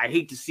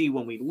hate to see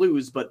when we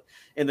lose, but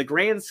in the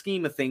grand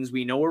scheme of things,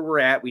 we know where we're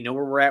at. We know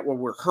where we're at, where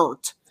we're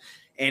hurt,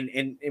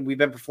 and we've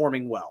been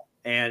performing well.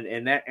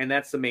 And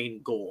that's the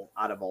main goal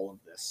out of all of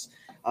this.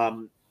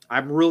 I'm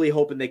really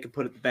hoping they can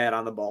put the bat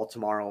on the ball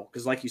tomorrow.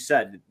 Cause like you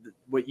said,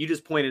 what you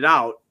just pointed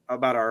out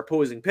about our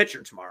opposing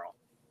pitcher tomorrow,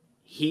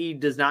 he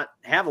does not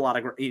have a lot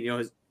of,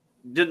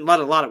 didn't let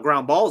a lot of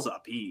ground balls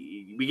up.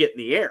 We get in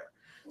the air.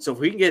 So if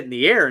we can get in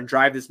the air and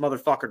drive this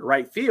motherfucker to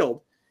right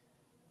field,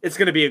 it's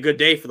going to be a good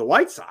day for the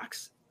White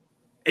Sox.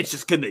 It's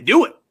just, can they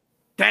do it?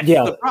 That's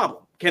the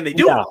problem. Can they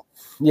do it?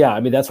 Yeah, I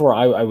mean, that's where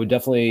I would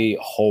definitely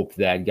hope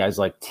that guys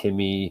like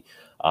Timmy,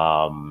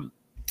 Jose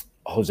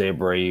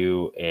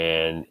Abreu,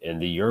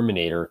 and the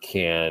Yerminator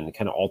can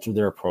kind of alter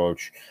their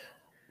approach,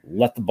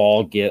 let the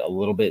ball get a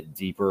little bit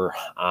deeper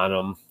on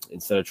them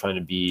instead of trying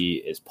to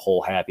be as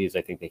pull happy as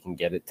I think they can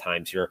get at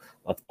times here.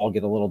 Let the ball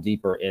get a little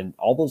deeper. And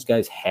all those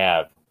guys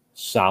have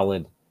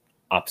solid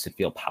opposite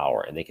field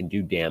power, and they can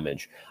do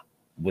damage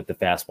with the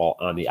fastball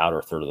on the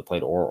outer third of the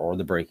plate or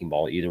the breaking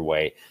ball, either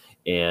way.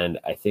 And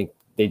I think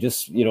they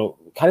just,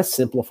 kind of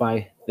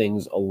simplify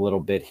things a little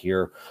bit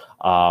here.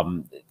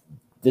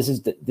 This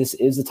is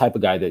the type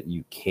of guy that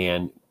you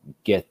can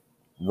get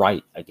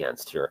right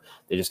against here.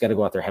 They just got to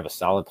go out there, have a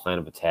solid plan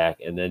of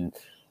attack, and then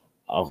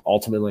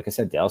ultimately, like I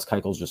said, Dallas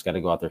Keuchel's just got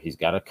to go out there. He's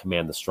got to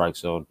command the strike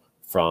zone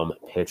from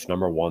pitch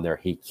number 1 there.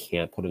 He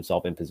can't put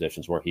himself in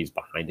positions where he's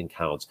behind in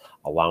counts,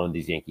 allowing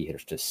these Yankee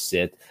hitters to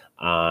sit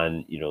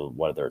on,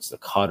 whether it's the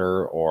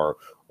cutter or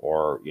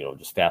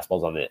just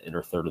fastballs on the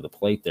inner third of the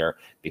plate there,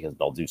 because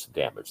they'll do some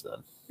damage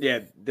then. Yeah,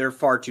 they're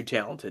far too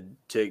talented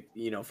to,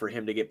 for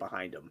him to get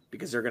behind them,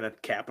 because they're going to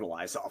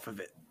capitalize off of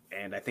it.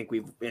 And I think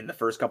in the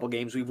first couple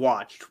games we've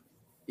watched,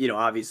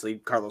 obviously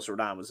Carlos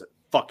Rodon was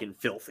fucking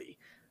filthy,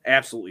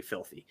 absolutely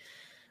filthy.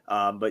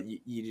 But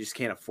you just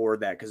can't afford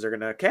that, because they're going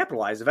to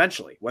capitalize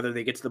eventually, whether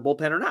they get to the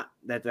bullpen or not.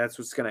 That's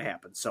what's going to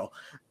happen. So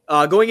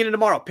going into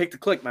tomorrow, pick the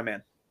click, my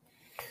man.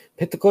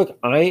 Hit the click.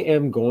 I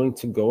am going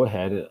to go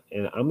ahead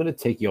and I'm going to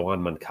take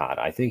Yoan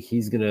Moncada. I think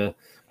he's gonna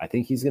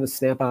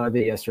snap out of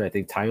it yesterday. I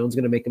think Tyone's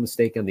going to make a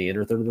mistake on the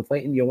inner third of the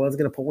plate, and Yoan's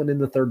going to put one in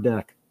the third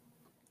deck.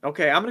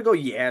 Okay, I'm going to go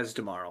Yaz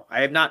tomorrow.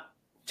 I have not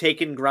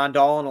taken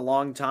Grandal in a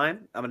long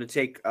time. I'm going to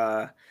take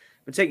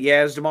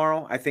Yaz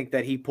tomorrow. I think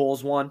that he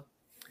pulls one.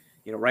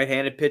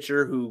 Right-handed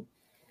pitcher who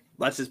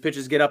lets his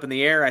pitches get up in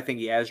the air. I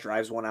think Yaz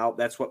drives one out.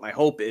 That's what my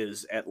hope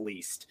is, at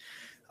least.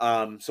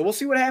 So we'll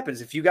see what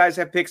happens. If you guys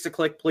have picks to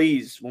click,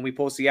 please, when we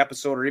post the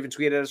episode or even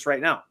tweet at us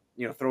right now,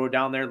 throw it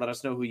down there. Let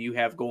us know who you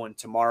have going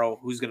tomorrow.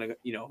 Who's going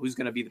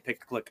to be the pick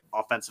to click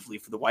offensively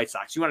for the White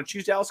Sox. You want to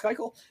choose Dallas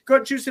Keuchel? Go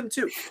ahead and choose him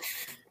too.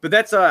 But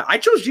that's I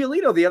chose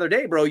Giolito the other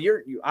day, bro.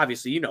 You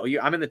obviously,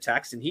 I'm in the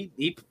text and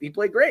he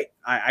played great.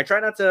 I try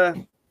not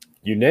to.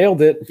 You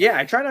nailed it. Yeah,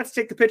 I try not to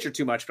take the picture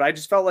too much, but I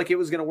just felt like it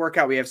was going to work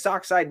out. We have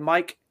Sockside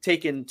Mike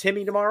taking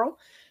Timmy tomorrow.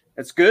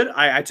 That's good.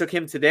 I took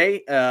him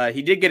today.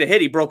 He did get a hit.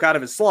 He broke out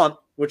of his slump,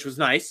 which was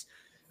nice.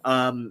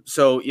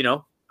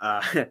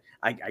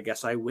 I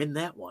guess I win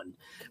that one.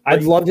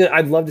 I'd love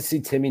to see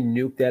Timmy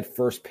nuke that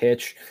first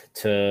pitch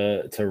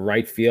to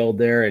right field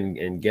there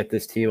and get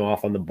this team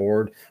off on the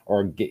board,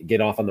 or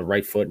get off on the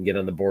right foot and get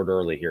on the board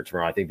early here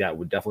tomorrow. I think that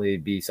would definitely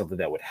be something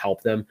that would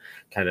help them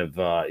kind of,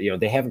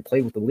 they haven't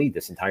played with the lead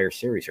this entire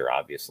series here,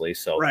 obviously.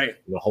 So right.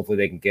 Hopefully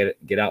they can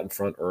get out in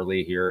front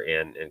early here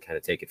and kind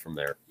of take it from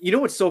there. You know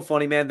what's so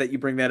funny, man, that you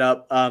bring that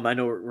up? I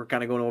know we're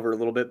kind of going over a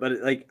little bit, but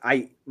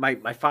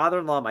my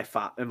father-in-law,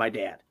 and my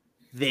dad,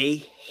 they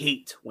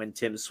hate when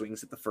Tim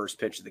swings at the first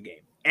pitch of the game.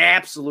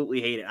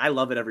 Absolutely hate it. I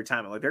love it every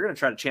time. I'm like, they're going to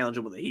try to challenge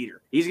him with a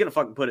heater. He's going to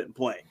fucking put it in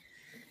play.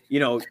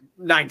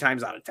 9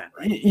 times out of 10,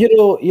 right?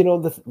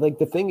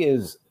 The thing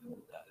is,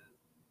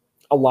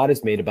 a lot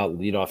is made about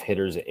leadoff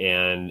hitters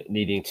and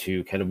needing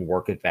to kind of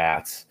work at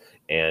bats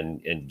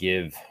and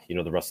give,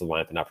 the rest of the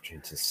lineup an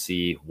opportunity to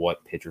see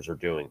what pitchers are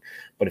doing.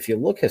 But if you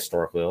look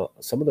historically,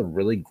 some of the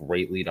really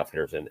great leadoff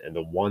hitters and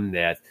the one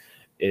that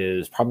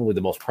is probably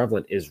the most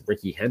prevalent is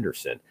Ricky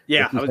Henderson.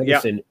 Yeah.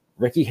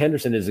 Ricky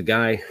Henderson is a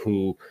guy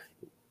who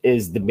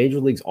is the major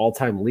league's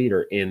all-time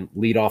leader in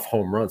leadoff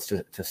home runs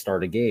to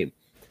start a game.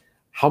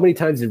 How many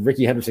times did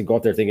Ricky Henderson go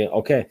out there thinking,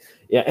 okay,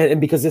 yeah, and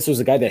because this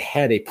was a guy that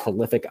had a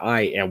prolific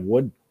eye and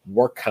would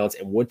work counts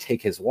and would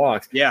take his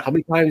walks. Yeah. How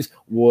many times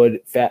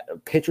would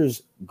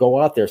pitchers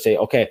go out there, say,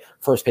 okay,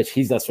 first pitch,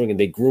 he's not swinging.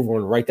 They groove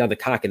one right down the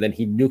cock, and then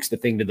he nukes the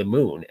thing to the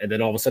moon. And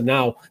then all of a sudden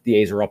now the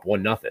A's are up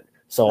 1-0.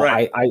 So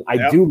right.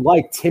 I do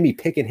like Timmy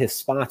picking his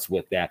spots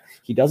with that.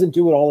 He doesn't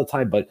do it all the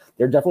time, but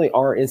there definitely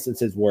are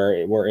instances where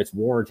it's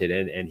warranted,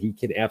 and he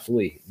can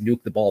absolutely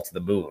nuke the ball to the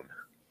moon.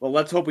 Well,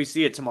 let's hope we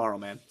see it tomorrow,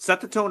 man.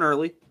 Set the tone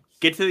early.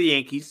 Get to the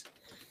Yankees.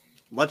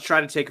 Let's try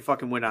to take a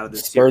fucking win out of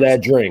this series.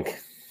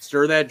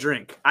 Stir that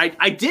drink.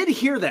 I did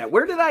hear that.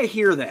 Where did I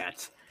hear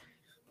that?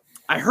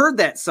 I heard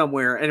that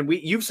somewhere, and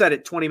you've said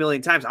it 20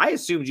 million times. I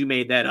assumed you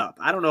made that up.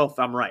 I don't know if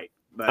I'm right.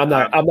 But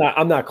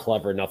I'm not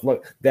clever enough.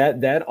 Look,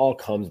 that all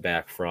comes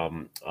back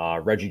from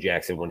Reggie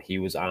Jackson when he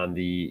was on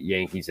the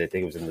Yankees. I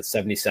think it was in the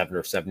 77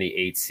 or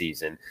 78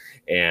 season,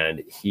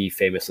 and he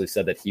famously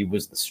said that he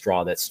was the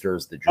straw that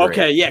stirs the drink.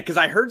 Okay, yeah, because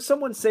I heard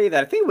someone say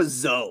that. I think it was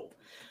Zoe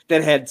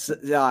that had.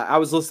 I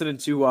was listening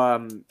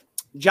to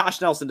Josh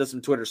Nelson does some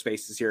Twitter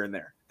Spaces here and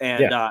there,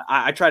 and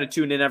I try to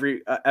tune in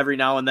every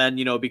now and then,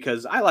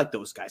 because I like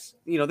those guys.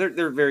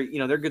 They're very,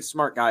 they're good,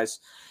 smart guys.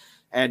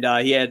 And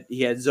he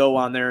had Zoe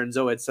on there, and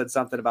Zoe had said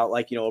something about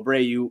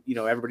Abreu.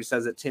 Everybody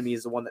says that Timmy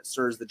is the one that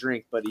stirs the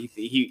drink, but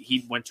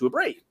he went to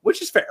Abreu,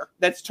 which is fair.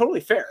 That's totally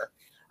fair,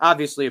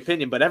 obviously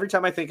opinion. But every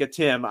time I think of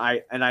Tim,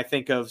 I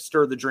think of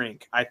stir the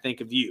drink, I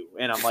think of you,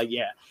 and I'm like,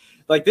 yeah,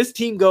 like this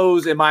team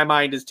goes in my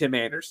mind as Tim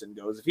Anderson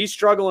goes. If he's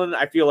struggling,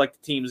 I feel like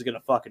the team's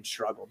gonna fucking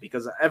struggle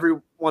because every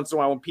once in a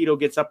while when Pito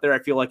gets up there, I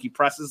feel like he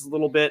presses a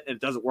little bit and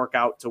it doesn't work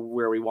out to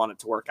where we want it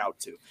to work out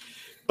to.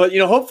 But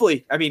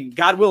hopefully,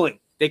 God willing,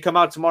 they come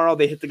out tomorrow,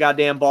 they hit the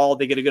goddamn ball,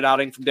 they get a good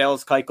outing from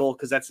Dallas Keuchel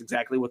because that's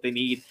exactly what they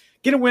need.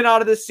 Get a win out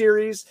of this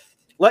series.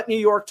 Let New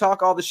York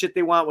talk all the shit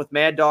they want with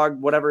Mad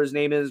Dog, whatever his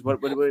name is.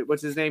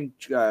 What's his name?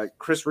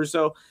 Chris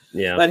Russo.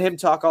 Yeah. Let him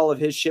talk all of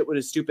his shit with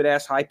his stupid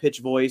ass high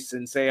pitched voice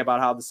and say about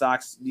how the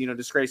Sox,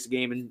 disgrace the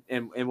game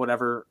and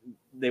whatever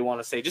they want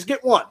to say. Just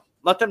get one.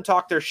 Let them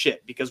talk their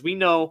shit because we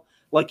know,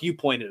 like you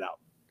pointed out,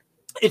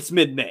 it's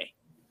mid-May.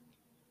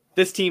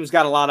 This team's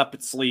got a lot up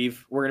its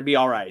sleeve. We're going to be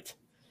all right.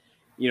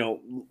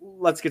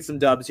 Let's get some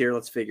dubs here.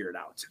 Let's figure it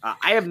out.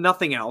 I have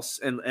nothing else.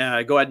 And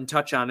go ahead and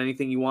touch on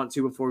anything you want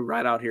to before we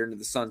ride out here into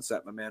the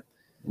sunset, my man.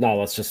 No,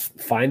 let's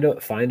just find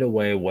a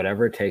way,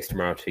 whatever it takes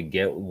tomorrow to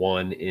get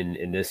one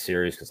in this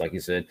series. Because like you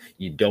said,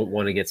 you don't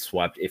want to get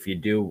swept. If you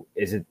do,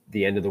 is it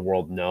the end of the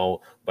world?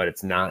 No, but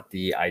it's not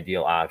the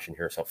ideal option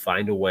here. So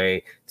find a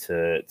way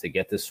to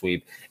get the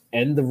sweep.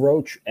 End a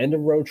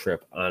road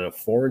trip on a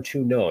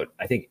 4-2 note.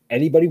 I think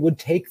anybody would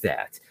take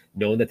that,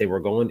 knowing that they were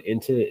going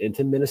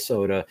into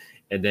Minnesota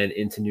and then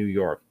into New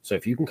York. So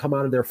if you can come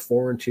out of there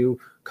 4-2,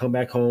 come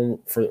back home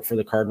for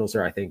the Cardinals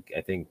there, I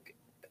think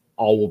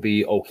all will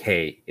be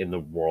okay in the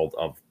world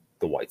of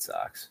the White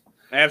Sox.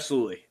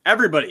 Absolutely.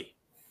 Everybody,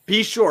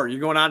 Be sure you're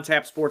going on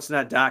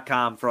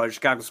tapsportsnet.com for all your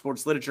Chicago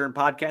sports literature and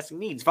podcasting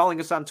needs. Following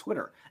us on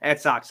Twitter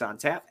at Sox on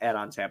Tap, at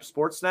On Tap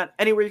Sportsnet.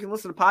 Anywhere you can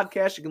listen to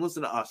podcasts, you can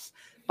listen to us.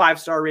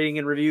 5-star rating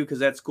and review because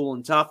that's cool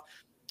and tough.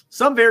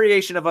 Some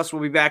variation of us will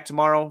be back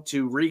tomorrow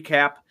to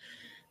recap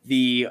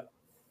the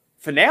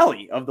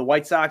finale of the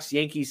White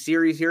Sox-Yankees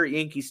series here at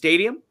Yankee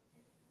Stadium.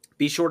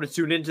 Be sure to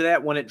tune into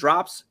that when it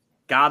drops.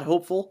 God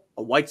hopeful,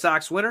 a White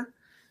Sox winner.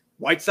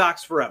 White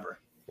Sox forever.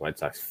 White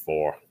Sox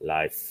for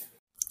life.